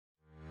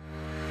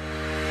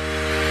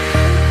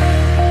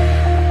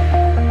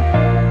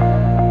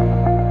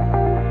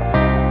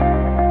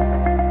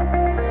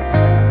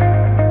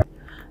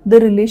the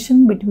relation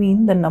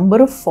between the number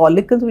of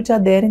follicles which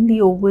are there in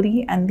the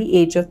ovary and the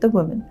age of the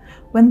woman.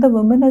 When the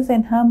woman is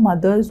in her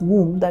mother's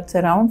womb, that's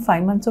around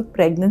 5 months of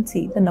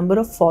pregnancy, the number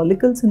of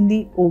follicles in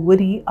the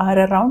ovary are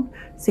around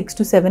 6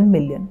 to 7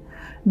 million.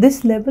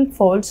 This level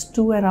falls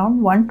to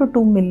around 1 to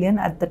 2 million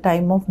at the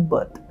time of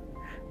birth.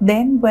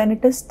 Then when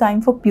it is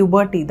time for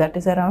puberty, that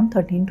is around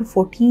 13 to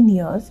 14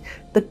 years,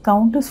 the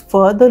count is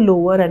further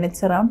lower and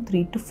it's around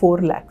 3 to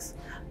 4 lakhs.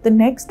 The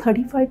next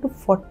 35 to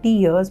 40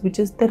 years, which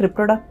is the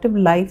reproductive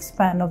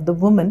lifespan of the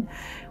woman,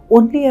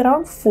 only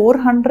around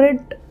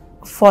 400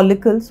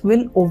 follicles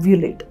will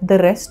ovulate. The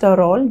rest are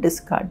all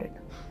discarded.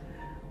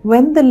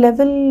 When the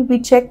level, we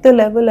check the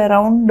level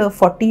around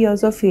 40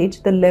 years of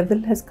age, the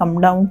level has come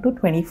down to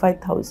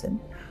 25,000.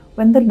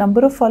 When the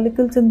number of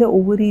follicles in the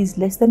ovary is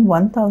less than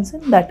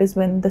 1,000, that is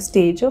when the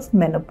stage of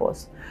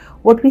menopause.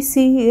 What we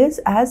see is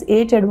as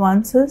age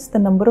advances, the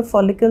number of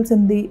follicles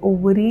in the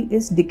ovary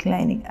is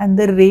declining, and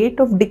the rate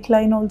of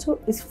decline also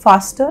is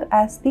faster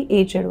as the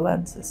age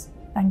advances.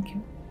 Thank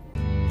you.